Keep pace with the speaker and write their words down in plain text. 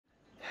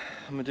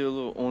I'm gonna do a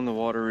little on the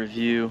water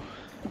review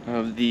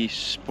of the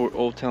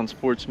Old Town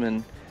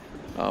Sportsman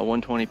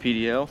 120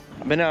 PDL.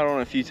 I've been out on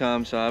it a few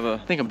times, so I have I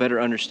think a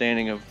better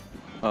understanding of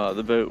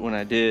the boat when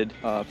I did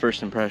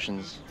first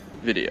impressions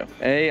video.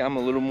 I'm a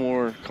little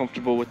more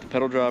comfortable with the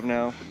pedal drive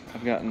now.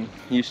 I've gotten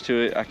used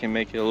to it. I can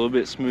make it a little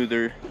bit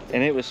smoother,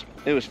 and it was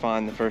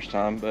fine the first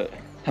time, but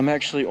I'm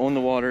actually on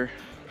the water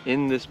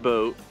in this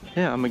boat.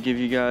 Yeah, I'm gonna give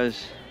you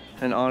guys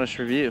an honest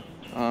review.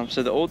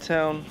 So the Old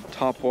Town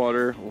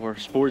Topwater or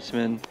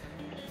Sportsman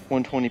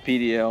 120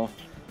 PDL,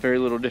 very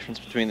little difference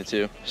between the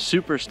two.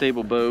 Super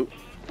stable boat.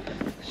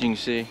 As you can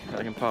see,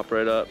 I can pop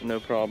right up, no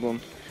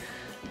problem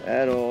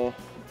at all.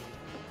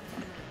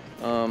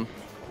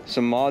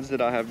 Some mods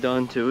that I have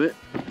done to it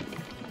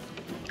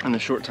in the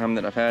short time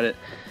that I've had it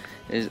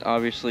is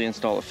obviously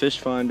install a fish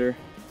finder,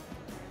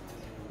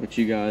 which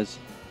you guys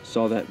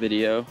saw that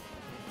video,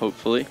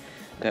 hopefully.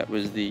 That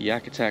was the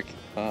Yak Attack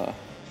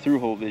through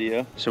hole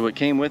video. So what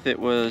came with it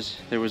was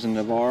there was a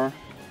Navarre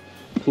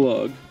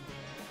plug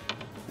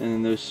and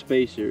then those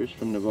spacers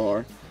from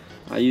Navarre.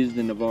 I used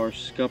the Navarre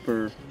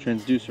scupper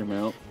transducer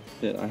mount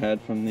that I had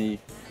from the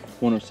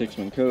 106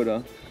 Minn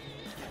Kota.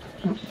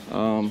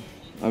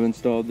 I've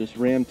installed this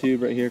ram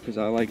tube right here because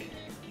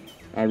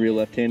I reel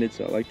left-handed,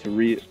 so I like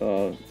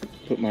to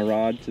put my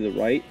rod to the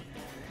right.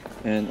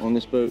 And on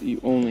this boat, you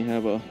only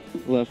have a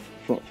left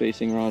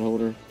front-facing rod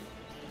holder,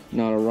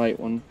 not a right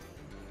one.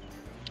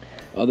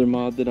 Other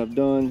mod that I've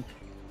done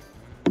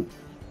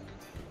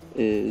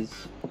is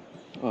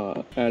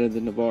added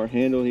the Navarre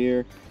handle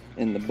here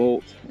and the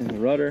bolt and the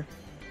rudder,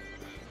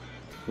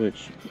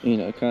 which, you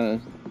know, kind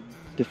of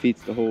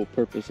defeats the whole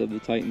purpose of the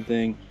Titan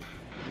thing.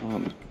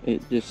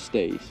 It just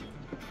stays,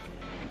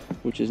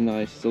 which is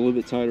nice. It's a little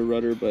bit tighter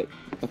rudder, but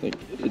I think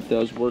it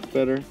does work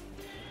better.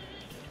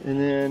 And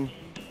then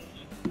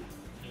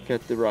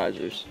got the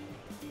risers.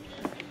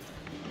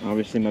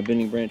 Obviously my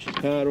bending branches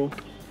paddle.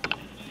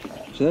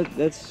 So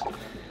that's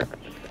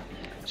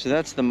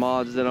the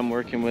mods that I'm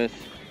working with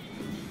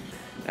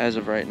as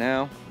of right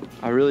now.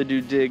 I really do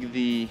dig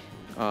the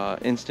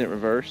instant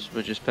reverse,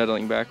 which is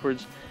pedaling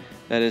backwards.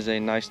 That is a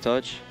nice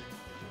touch.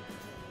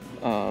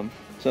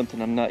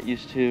 Something I'm not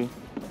used to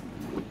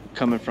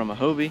coming from a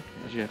Hobie,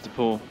 is you have to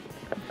pull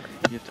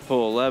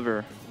a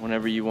lever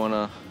whenever you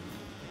want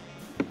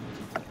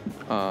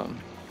to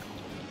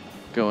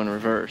go in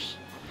reverse.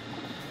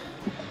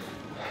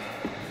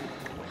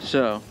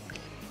 So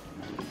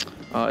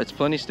it's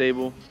plenty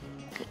stable.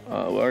 We've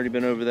already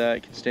been over that.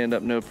 It can stand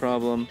up no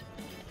problem.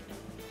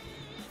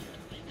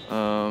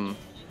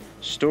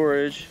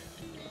 Storage,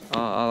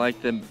 I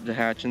like the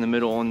hatch in the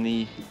middle on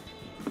the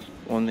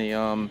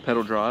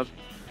pedal drive.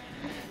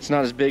 It's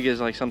not as big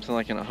as like something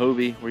like in a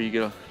Hobie where you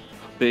get a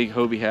big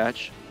Hobie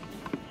hatch.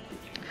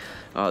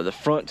 The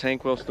front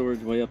tank well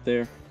storage way up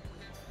there,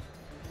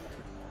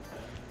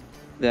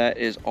 that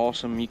is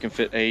awesome. You can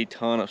fit a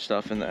ton of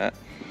stuff in that.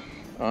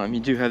 You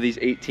do have these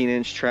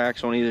 18-inch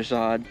tracks on either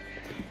side,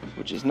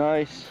 which is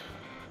nice.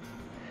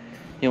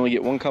 You only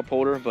get one cup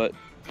holder, but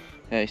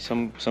hey,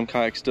 some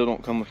kayaks still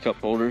don't come with cup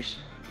holders.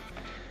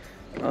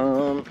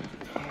 In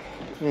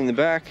the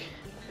back,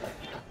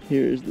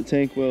 here's the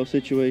tank well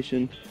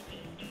situation.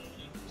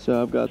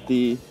 So I've got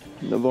the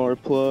Navarre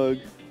plug,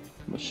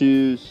 my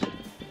shoes,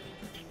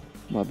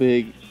 my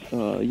big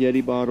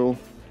Yeti bottle,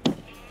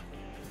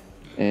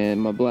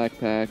 and my black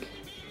pack.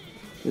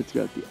 It's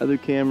got the other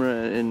camera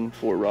and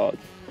 4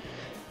 rods.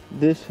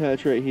 This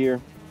hatch right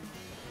here,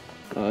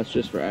 it's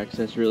just for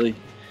access really.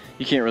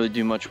 You can't really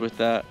do much with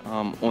that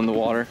on the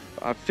water.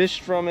 I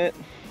fished from it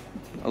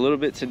a little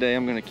bit today.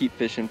 I'm gonna keep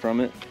fishing from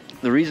it.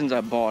 The reasons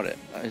I bought it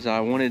is I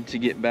wanted to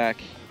get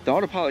back. The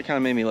autopilot kind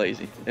of made me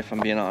lazy, if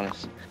I'm being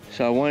honest.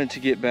 So I wanted to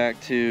get back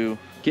to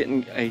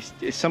getting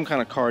some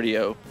kind of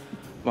cardio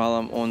while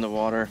I'm on the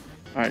water.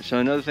 All right, so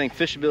another thing,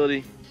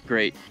 fishability,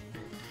 great.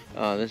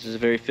 This is a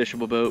very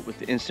fishable boat with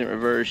the instant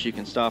reverse. You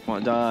can stop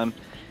on a dime.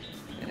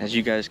 As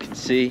you guys can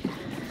see,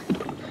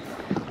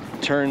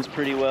 turns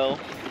pretty well.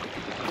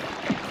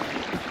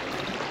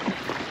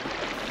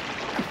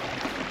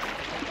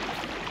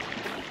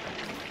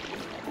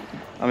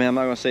 I mean, I'm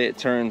not gonna say it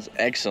turns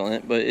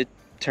excellent, but it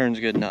turns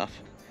good enough.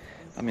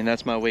 I mean,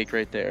 that's my wake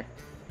right there.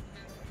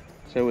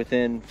 So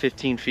within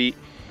 15 feet.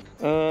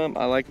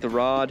 I like the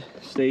rod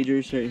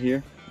stagers right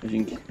here,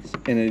 and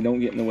they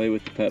don't get in the way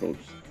with the pedals.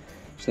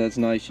 So that's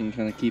nice. You can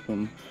kind of keep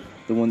them,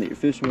 the one that you're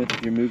fishing with.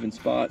 If you're moving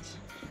spots,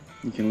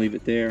 you can leave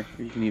it there,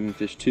 or you can even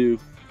fish 2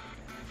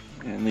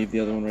 and leave the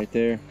other one right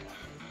there.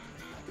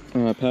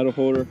 Paddle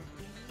holder.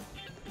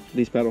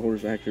 These paddle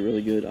holders are actually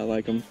really good. I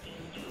like them.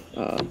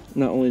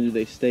 Not only do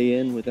they stay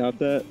in without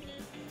that,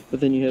 but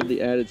then you have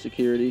the added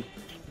security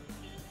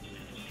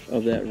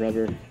of that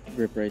rubber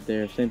grip right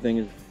there. Same thing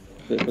as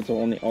what's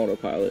on the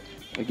autopilot.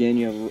 Again,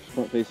 you have a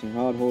front-facing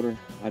rod holder.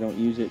 I don't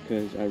use it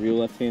because I reel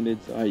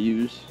left-handed, so I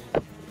use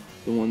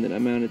the one that I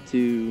mounted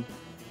to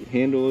the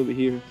handle over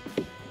here.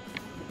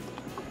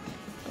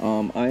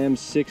 I am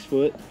 6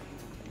 foot,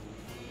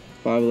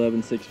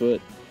 5'11", 6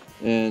 foot,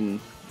 and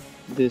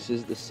this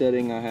is the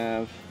setting I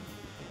have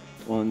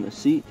on the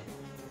seat.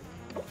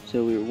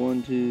 So we were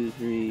 1, 2,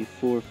 3,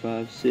 4,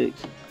 5,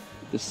 6.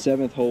 The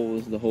 7th hole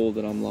is the hole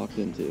that I'm locked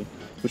into,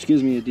 which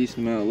gives me a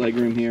decent amount of leg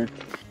room here.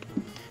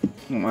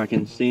 I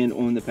can stand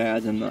on the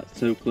pads. I'm not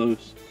so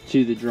close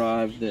to the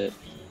drive that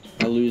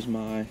I lose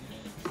my,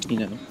 you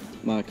know,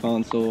 my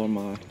console or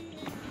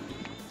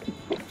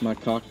my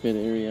cockpit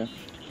area.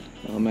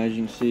 As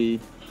you can see,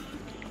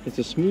 it's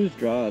a smooth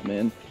drive,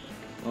 man.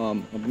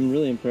 I've been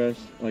really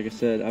impressed. Like I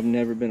said, I've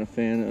never been a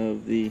fan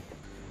of the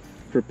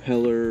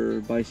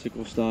propeller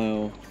bicycle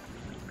style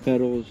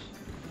pedals.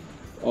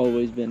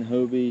 Always been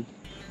Hobie.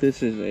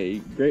 This is a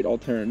great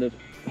alternative.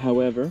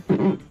 However,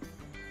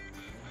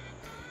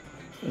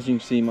 as you can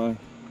see, my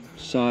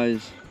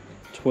size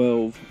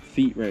 12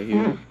 feet right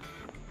here,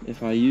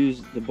 if I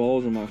use the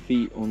balls of my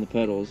feet on the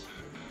pedals,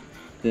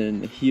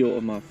 then the heel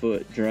of my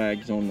foot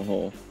drags on the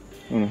hole.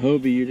 On a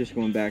Hobie, you're just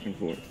going back and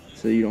forth,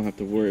 so you don't have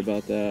to worry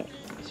about that.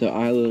 So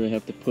I literally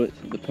have to put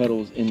the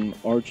pedals in the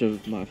arch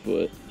of my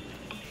foot,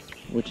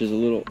 which is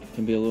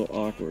can be a little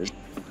awkward.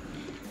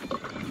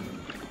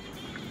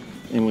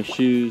 And with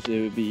shoes, it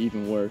would be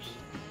even worse.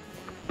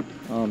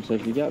 So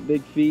if you got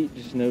big feet,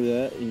 just know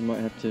that you might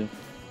have to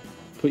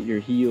put your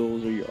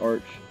heels or your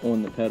arch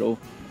on the pedal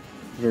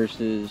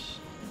versus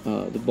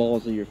the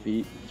balls of your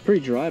feet. It's a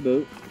pretty dry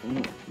boat.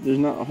 There's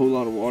not a whole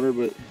lot of water,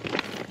 but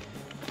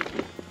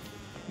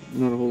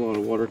not a whole lot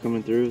of water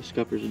coming through. The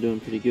scuppers are doing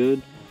pretty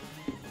good.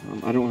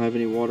 I don't have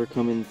any water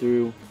coming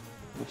through.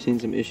 I've seen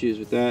some issues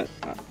with that.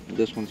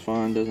 This one's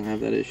fine, doesn't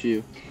have that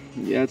issue.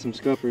 If you add some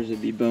scuppers,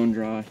 it'd be bone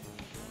dry.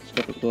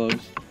 Scupper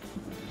plugs.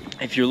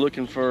 If you're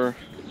looking for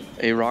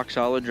a rock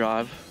solid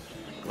drive,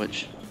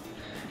 which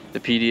the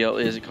PDL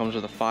is, it comes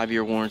with a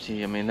 5-year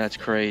warranty. I mean, that's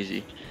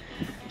crazy.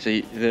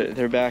 See,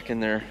 they're back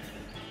in their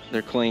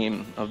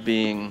claim of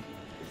being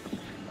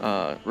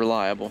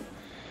reliable.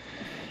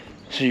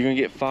 So you're gonna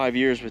get 5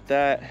 years with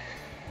that.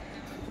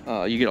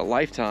 You get a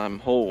lifetime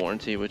hole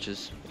warranty, which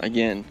is,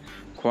 again,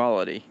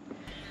 quality.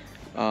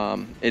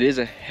 It is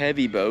a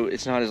heavy boat.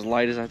 It's not as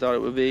light as I thought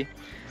it would be.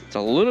 It's a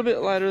little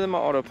bit lighter than my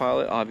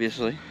autopilot,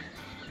 obviously.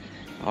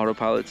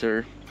 Autopilots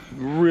are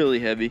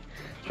really heavy,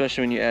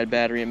 especially when you add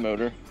battery and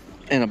motor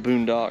and a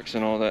boondocks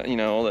and all that, you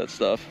know, all that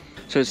stuff.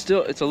 So it's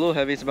a little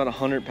heavy. It's about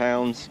 100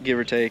 pounds, give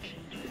or take.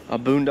 A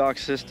boondock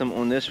system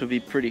on this would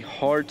be pretty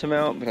hard to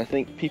mount, but I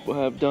think people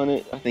have done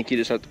it. I think you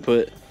just have to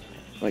put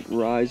like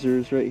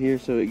risers right here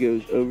so it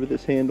goes over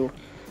this handle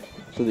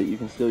so that you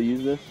can still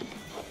use this.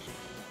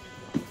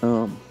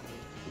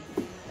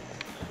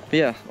 But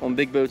yeah, on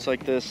big boats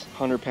like this,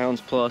 100 pounds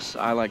plus,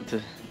 I like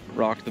to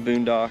rock the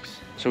boondocks.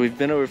 So we've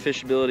been over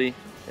fishability,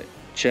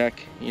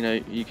 check. You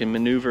know, you can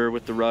maneuver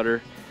with the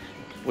rudder,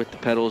 with the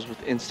pedals, with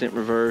instant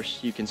reverse.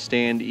 You can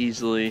stand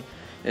easily.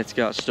 It's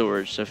got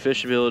storage, so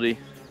fishability,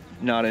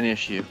 not an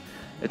issue.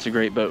 It's a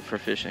great boat for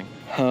fishing.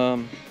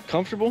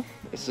 Comfortable.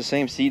 It's the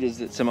same seat as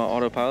the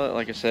semi-autopilot,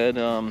 like I said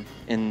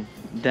in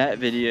that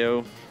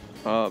video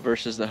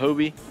versus the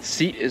Hobie.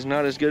 Seat is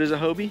not as good as a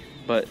Hobie,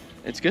 but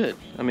it's good.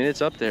 I mean,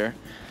 it's up there.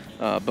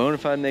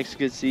 Bonafide makes a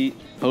good seat.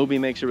 Hobie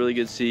makes a really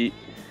good seat.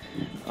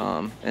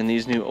 And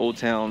these new Old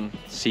Town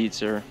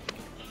seats are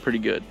pretty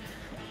good.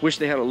 Wish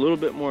they had a little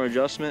bit more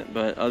adjustment,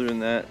 but other than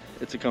that,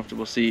 it's a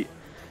comfortable seat.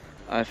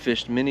 I've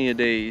fished many a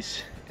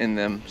days in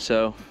them,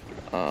 so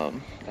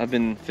I've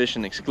been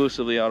fishing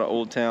exclusively out of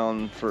Old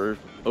Town for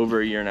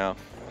over a year now.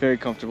 Very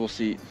comfortable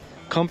seat.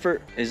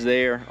 Comfort is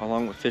there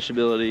along with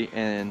fishability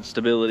and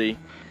stability.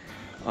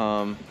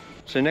 So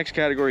next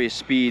category is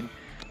speed.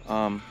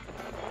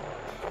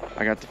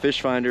 I got the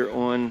fish finder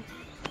on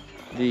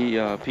the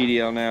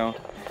PDL now,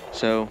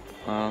 so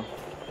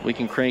we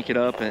can crank it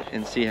up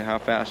and see how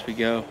fast we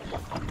go.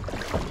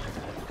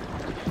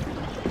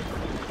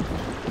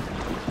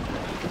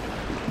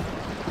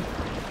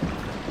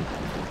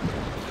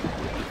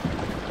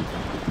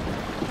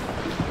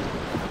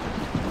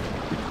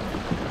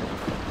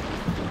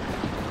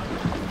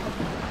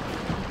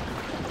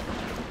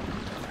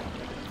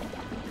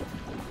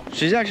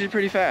 She's actually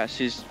pretty fast.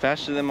 She's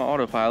faster than my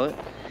autopilot.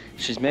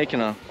 She's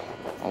making a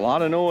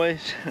lot of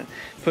noise,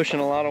 pushing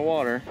a lot of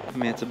water. I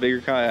mean, it's a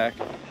bigger kayak,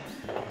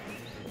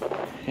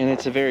 and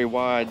it's a very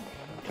wide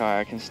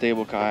kayak and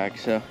stable kayak.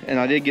 So, and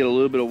I did get a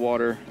little bit of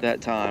water that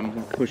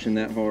time, pushing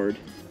that hard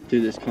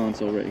through this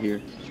console right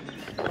here.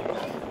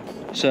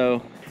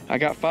 So I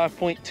got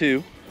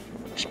 5.2.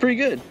 It's pretty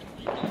good.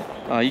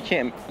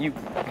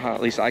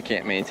 At least I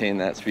can't maintain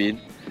that speed.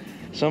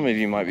 Some of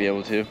you might be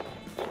able to.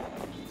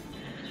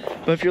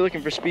 But if you're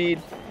looking for speed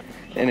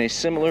in a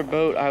similar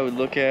boat, I would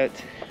look at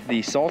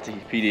the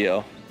Salty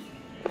PDL.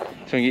 So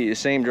I can get you the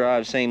same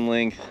drive, same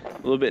length, a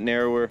little bit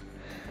narrower,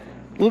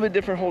 a little bit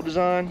different hull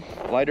design,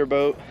 lighter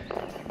boat,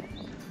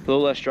 a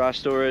little less dry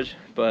storage,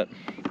 but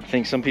I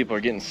think some people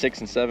are getting 6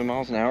 and 7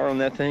 miles an hour on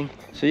that thing.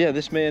 So yeah,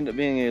 this may end up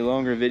being a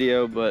longer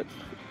video, but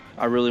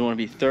I really want to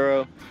be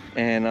thorough,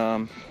 and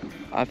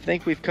I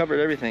think we've covered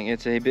everything.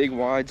 It's a big,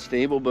 wide,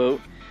 stable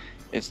boat.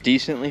 It's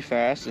decently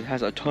fast. It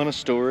has a ton of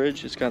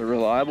storage. It's got a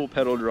reliable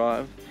pedal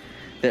drive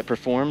that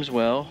performs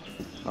well.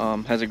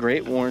 Has a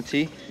great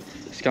warranty.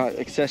 It's got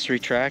accessory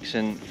tracks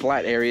and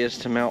flat areas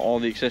to mount all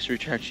the accessory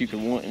tracks you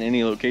can want in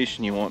any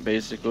location you want,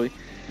 basically.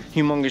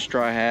 Humongous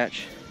dry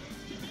hatch.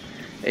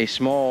 A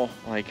small,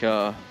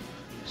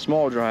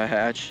 small dry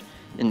hatch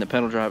in the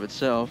pedal drive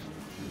itself.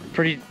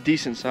 Pretty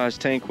decent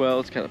sized tank well.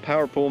 It's got a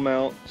power pole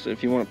mount, so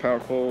if you want a power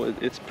pole,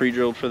 it's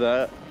pre-drilled for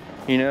that.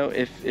 You know,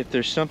 if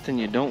there's something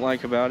you don't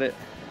like about it,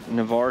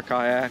 Navarre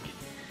kayak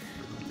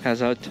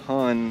has a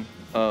ton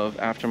of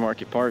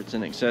aftermarket parts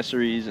and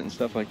accessories and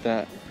stuff like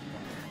that,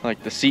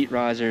 like the seat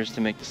risers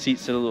to make the seat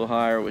sit a little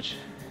higher, which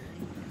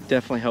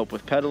definitely help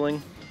with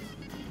pedaling.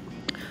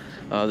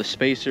 The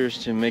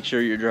spacers to make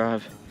sure your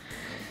drive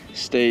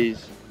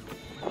stays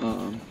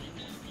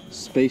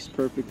spaced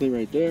perfectly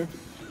right there.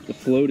 The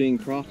floating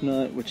prop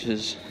nut, which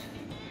is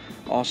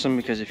awesome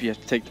because if you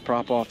have to take the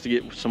prop off to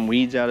get some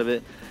weeds out of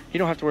it, you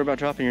don't have to worry about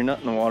dropping your nut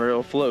in the water.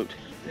 It'll float,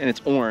 and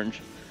it's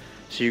orange,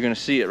 so you're gonna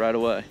see it right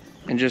away.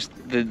 And just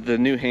the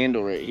new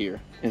handle right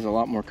here is a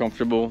lot more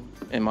comfortable,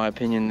 in my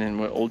opinion, than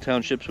what Old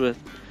Town ships with.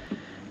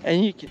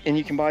 And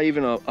you can buy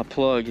even a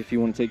plug if you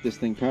want to take this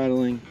thing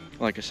paddling,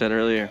 like I said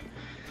earlier.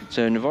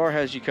 So Navarre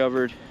has you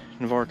covered.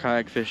 Navarre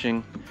kayak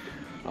fishing.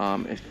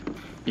 If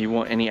you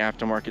want any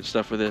aftermarket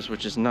stuff with this,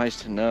 which is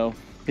nice to know.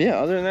 Yeah,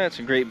 other than that, it's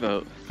a great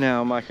boat.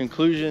 Now, my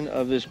conclusion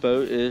of this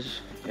boat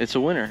is it's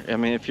a winner. I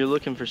mean, if you're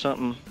looking for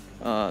something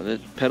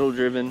that's pedal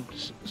driven,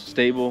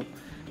 stable,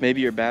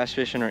 maybe you're bass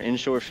fishing or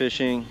inshore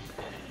fishing.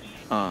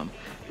 And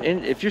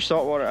if you're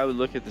saltwater, I would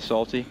look at the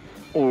Salty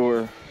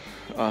or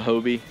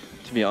Hobie,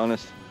 to be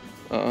honest.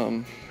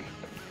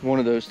 One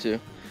of those two.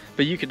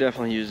 But you could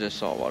definitely use this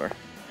saltwater,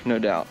 no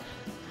doubt.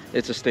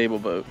 It's a stable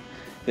boat.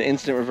 The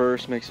instant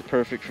reverse makes it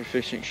perfect for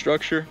fishing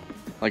structure,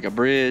 like a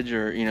bridge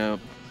or, you know,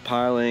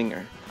 piling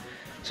or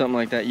something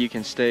like that. You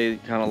can stay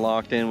kind of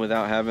locked in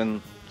without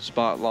having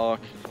spot lock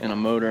and a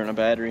motor and a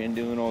battery and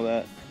doing all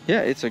that.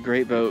 Yeah, it's a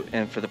great boat,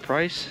 and for the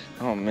price,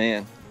 oh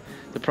man,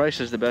 the price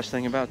is the best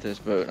thing about this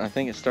boat. I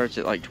think it starts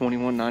at like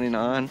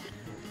 $21.99,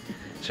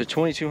 so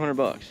 2,200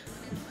 bucks,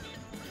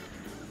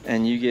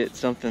 and you get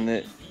something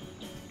that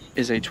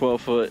is a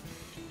 12-foot,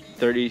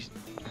 30.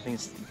 I think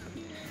it's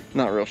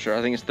not real sure.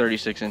 I think it's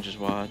 36 inches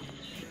wide.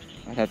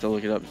 I'd have to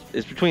look it up.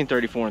 It's between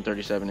 34 and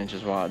 37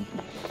 inches wide.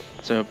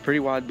 So pretty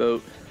wide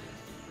boat,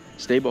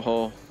 stable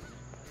hull,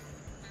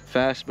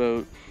 fast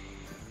boat,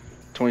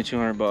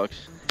 2,200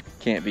 bucks.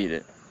 Can't beat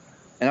it.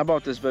 And I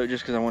bought this boat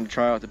just because I wanted to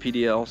try out the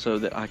PDL so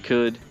that I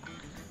could,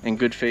 in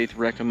good faith,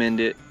 recommend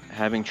it,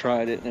 having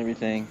tried it and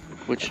everything,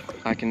 which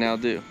I can now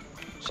do.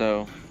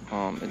 So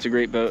it's a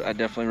great boat. I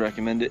definitely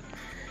recommend it.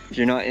 If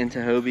you're not into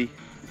Hobie,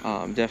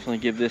 definitely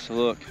give this a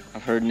look.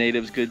 I've heard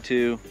Native's good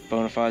too.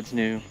 Bonafide's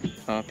new,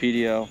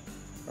 PDL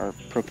or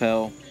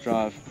Propel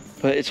drive.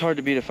 But it's hard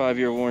to beat a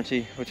 5-year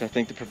warranty, which I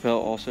think the Propel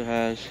also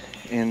has.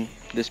 And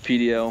this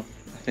PDL,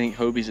 I think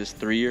Hobie's is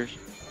 3 years.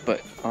 But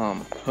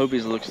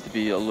Hobie's looks to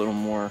be a little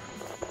more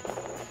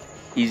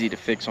easy to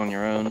fix on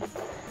your own.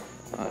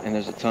 And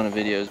there's a ton of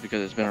videos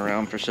because it's been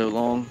around for so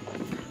long.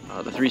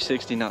 The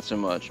 360, not so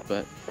much.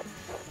 But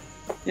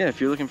yeah, if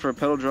you're looking for a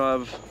pedal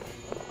drive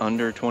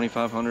under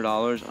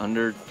 $2,500,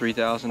 under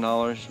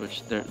 $3,000,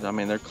 which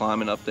they're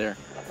climbing up there,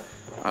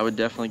 I would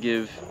definitely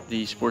give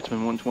the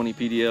Sportsman 120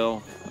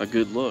 PDL a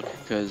good look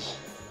because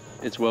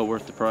it's well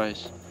worth the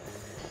price.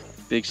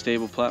 Big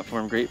stable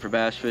platform, great for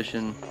bass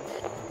fishing.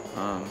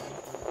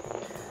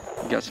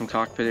 You got some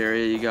cockpit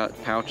area, you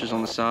got pouches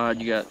on the side,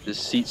 you got this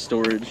seat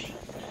storage.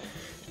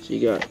 So you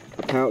got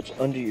a pouch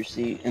under your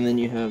seat, and then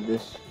you have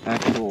this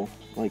actual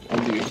like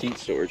under your seat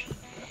storage.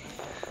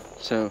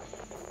 So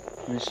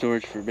this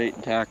storage for bait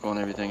and tackle and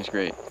everything is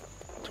great.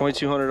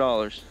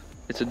 $2,200.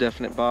 It's a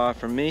definite buy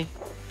from me,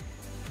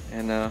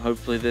 and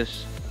hopefully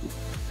this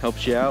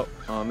helps you out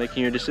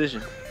making your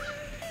decision.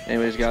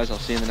 Anyways, guys, I'll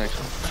see you in the next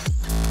one.